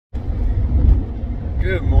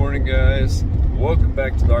Good morning, guys. Welcome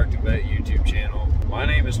back to the Vette YouTube channel. My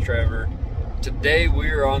name is Trevor. Today we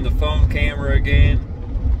are on the phone camera again.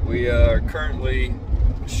 We are currently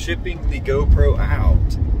shipping the GoPro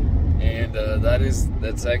out, and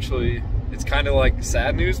that's actually, it's kind of like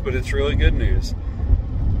sad news, but it's really good news.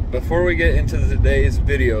 Before we get into today's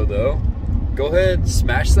video though, go ahead,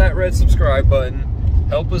 smash that red subscribe button.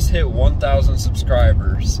 Help us hit 1,000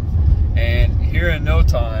 subscribers, and here in no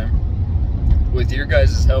time, with your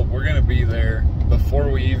guys' help, we're gonna be there before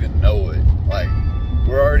we even know it. Like,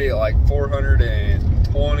 we're already at like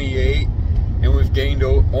 428, and we've gained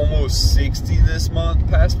almost 60 this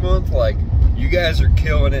past month. Like, you guys are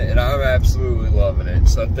killing it, and I'm absolutely loving it.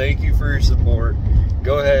 So thank you for your support.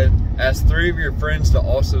 Go ahead, ask 3 of your friends to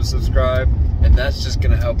also subscribe, and that's just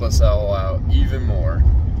gonna help us all out even more.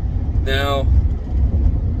 Now,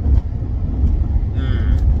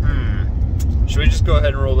 should we just go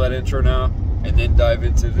ahead and roll that intro now and then dive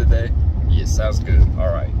into the day? Yes, sounds good. All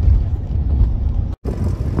right.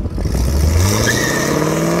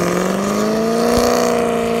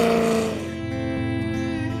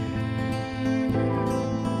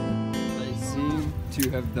 They seem to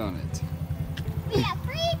have done it. We have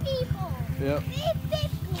 3 people. Yep. 3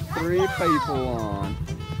 people. 3 people on.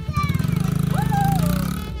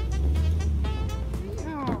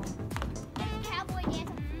 Cowboy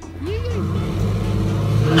dance.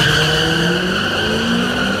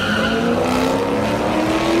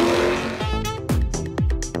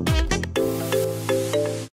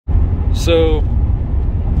 So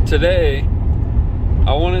today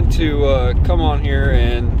I wanted to come on here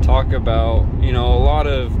and talk about, you know, a lot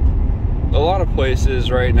of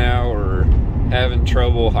places right now are having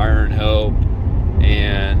trouble hiring help,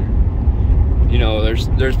 and you know,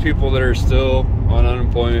 there's people that are still on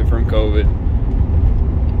unemployment from COVID.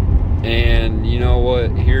 And you know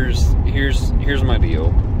what, here's my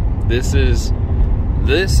deal. This is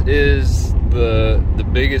the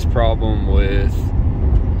biggest problem with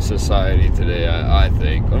society today, I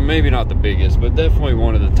think. Or maybe not the biggest, but definitely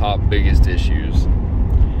one of the top biggest issues.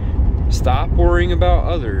 Stop worrying about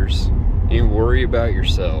others and worry about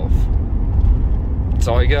yourself. That's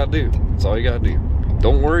all you gotta do. That's all you gotta do.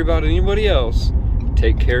 Don't worry about anybody else.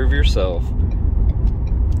 Take care of yourself,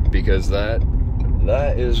 because that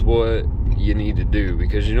is what you need to do.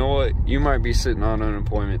 Because you know what, you might be sitting on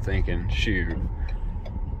unemployment thinking, shoot,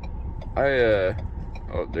 oh,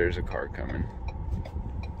 there's a car coming.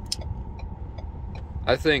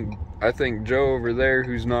 I think Joe over there,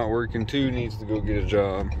 who's not working too, needs to go get a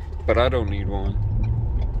job, but I don't need one.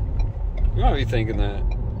 You might be thinking that.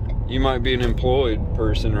 You might be an employed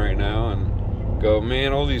person right now and go,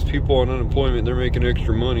 man, all these people on unemployment, they're making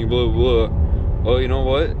extra money, blah, blah. Well, you know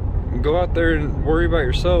what? Go out there and worry about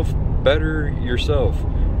yourself. Better yourself.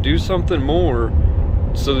 Do something more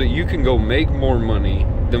so that you can go make more money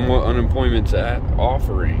than what unemployment's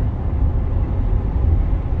offering.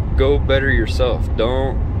 Go better yourself.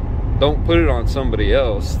 Don't put it on somebody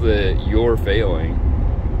else that you're failing,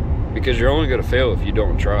 because you're only going to fail if you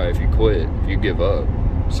don't try, if you quit, if you give up.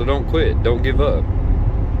 So don't quit. Don't give up.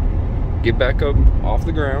 Get back up off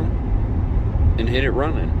the ground and hit it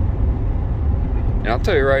running. And I'll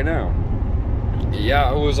tell you right now, yeah,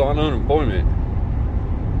 I was on unemployment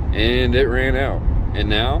and it ran out. And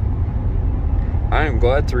now I am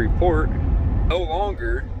glad to report, no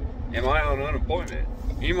longer am I on unemployment.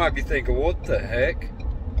 You might be thinking, what the heck?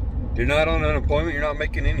 You're not on unemployment? You're not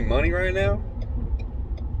making any money right now?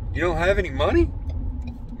 You don't have any money?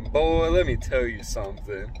 Boy, let me tell you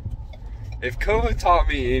something. If COVID taught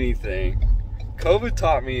me anything, COVID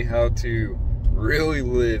taught me how to really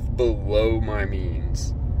live below my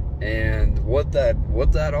means. And what that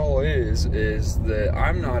all is that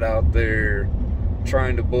I'm not out there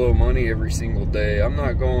trying to blow money every single day. I'm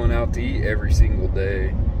not going out to eat every single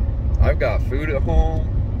day. I've got food at home.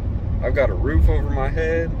 I've got a roof over my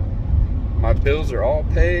head. My bills are all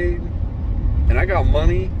paid. And I got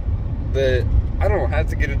money that I don't have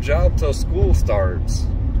to get a job till school starts.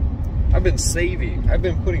 I've been saving. I've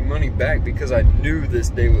been putting money back because I knew this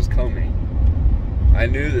day was coming. I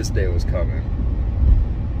knew this day was coming.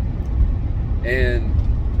 And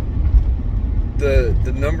the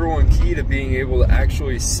number one key to being able to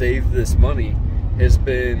actually save this money has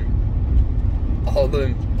been all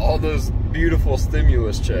those beautiful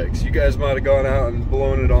stimulus checks. You guys might have gone out and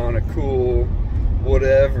blown it on a cool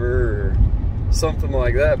whatever or something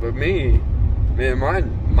like that, but me, man,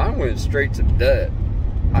 mine went straight to debt.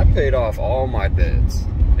 I paid off all my debts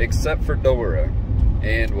except for DoTERRA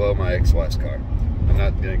and, well, my ex-wife's car. I'm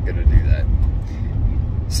not gonna do that.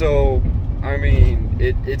 So I mean,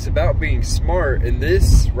 it's about being smart, and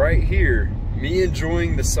this right here, me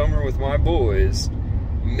enjoying the summer with my boys,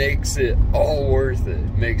 makes it all worth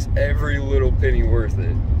it. Makes every little penny worth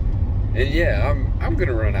it. And yeah, I'm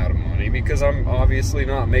gonna run out of money because I'm obviously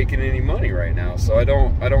not making any money right now. So I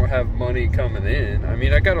don't have money coming in. I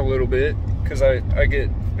mean, I got a little bit because I get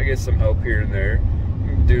some help here and there,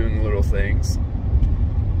 I'm doing little things,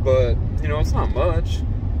 but you know, it's not much.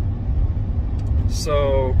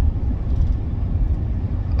 So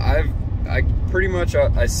I pretty much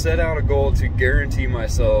set out a goal to guarantee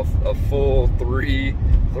myself a full three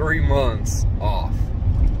months off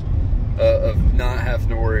of not having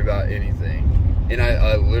to worry about anything. And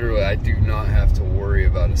I literally, I do not have to worry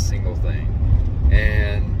about a single thing.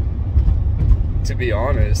 And to be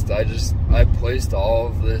honest, I placed all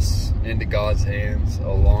of this into God's hands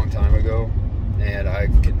a long time ago, and I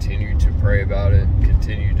continue to pray about it,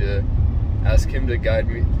 continue to ask Him to guide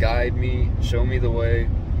me, show me the way.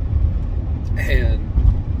 And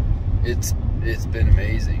it's been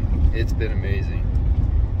amazing. It's been amazing.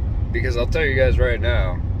 Because I'll tell you guys right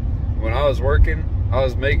now, when I was working, I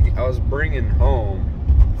was bringing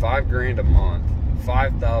home $5,000 a month,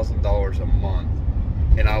 $5,000 a month,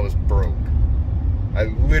 and I was broke. I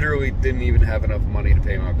literally didn't even have enough money to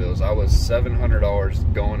pay my bills. I was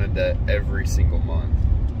 $700 going in debt every single month.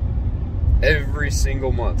 Every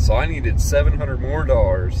single month. So I needed $700 more,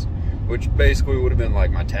 which basically would have been like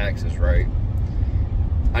my taxes, right?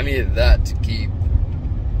 I needed that to keep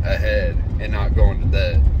ahead and not go into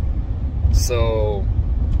debt. So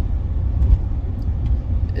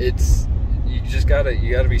you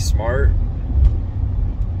gotta be smart.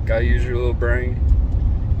 Gotta use your little brain.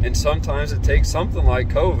 And sometimes it takes something like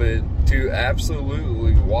COVID to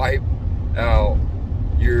absolutely wipe out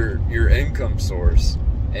your income source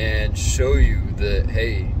and show you that,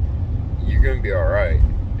 hey, you're gonna be alright.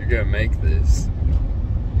 You're gonna make this.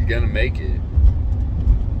 You're gonna make it.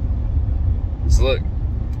 So look,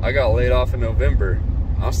 I got laid off in November.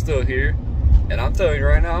 I'm still here, and I'm telling you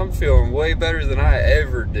right now, I'm feeling way better than I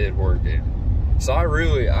ever did working. So I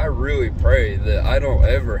really pray that I don't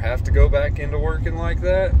ever have to go back into working like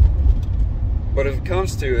that. But if it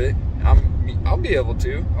comes to it, I'll be able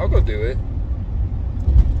to. I'll go do it.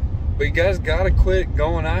 But you guys gotta quit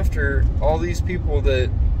going after all these people that,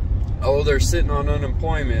 oh, they're sitting on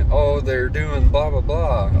unemployment. Oh, they're doing blah, blah,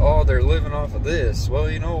 blah. Oh, they're living off of this. Well,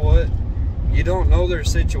 you know what? You don't know their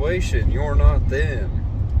situation. You're not them.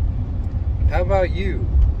 How about you?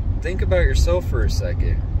 Think about yourself for a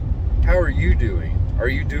second. How are you doing? Are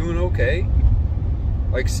you doing okay?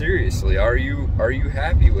 Like, seriously, are you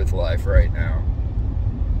happy with life right now?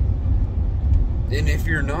 And if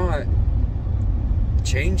you're not,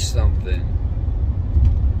 change something.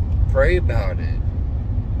 Pray about it.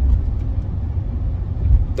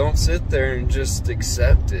 Don't sit there and just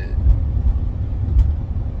accept it.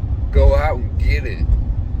 Go out and get it.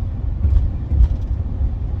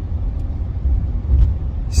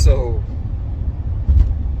 So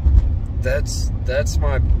that's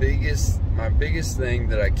my biggest thing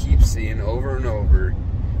that I keep seeing over and over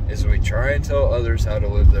is we try and tell others how to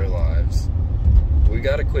live their lives. We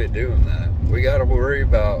got to quit doing that. We got to worry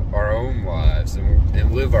about our own lives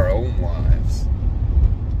and live our own lives.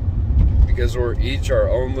 Because we're each our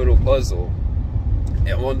own little puzzle,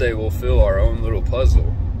 and one day we'll fill our own little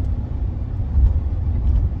puzzle,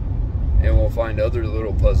 and we'll find other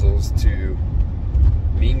little puzzles to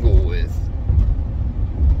mingle with,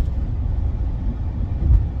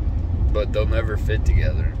 but they'll never fit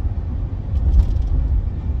together.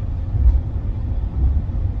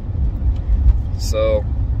 So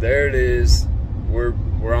there it is. We're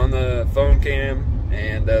on the phone cam,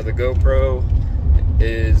 and the GoPro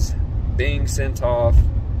is being sent off.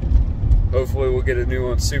 Hopefully we'll get a new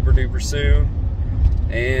one super duper soon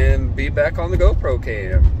and be back on the GoPro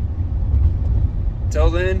cam. Till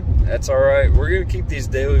then, that's alright. We're gonna keep these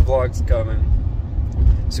daily vlogs coming.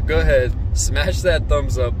 So go ahead, smash that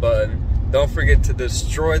thumbs up button. Don't forget to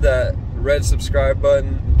destroy that red subscribe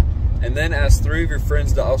button, and then ask 3 of your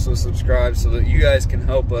friends to also subscribe so that you guys can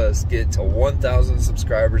help us get to 1,000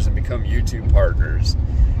 subscribers and become YouTube partners.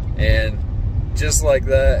 And just like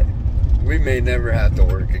that, we may never have to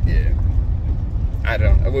work again. I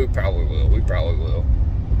don't know. We probably will. We probably will.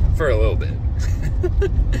 For a little bit.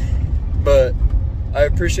 But I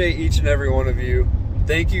appreciate each and every one of you.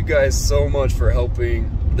 Thank you guys so much for helping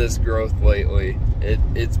this growth lately.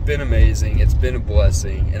 It's been amazing. It's been a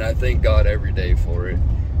blessing. And I thank God every day for it.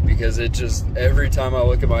 Because it just, every time I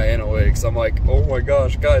look at my analytics, I'm like, oh my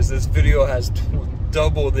gosh, guys, this video has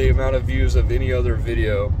double the amount of views of any other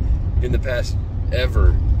video in the past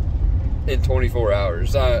ever in 24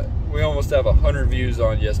 hours. We almost have 100 views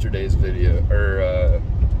on yesterday's video, or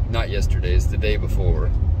not yesterday's, the day before.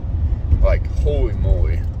 Like, holy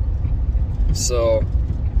moly. So,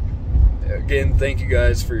 again, thank you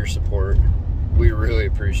guys for your support. We really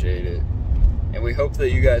appreciate it. And we hope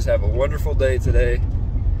that you guys have a wonderful day today.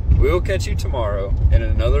 We will catch you tomorrow in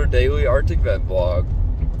another daily Arctic Vet vlog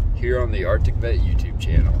here on the Arctic Vet YouTube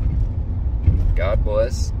channel. God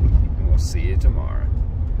bless, and we'll see you tomorrow.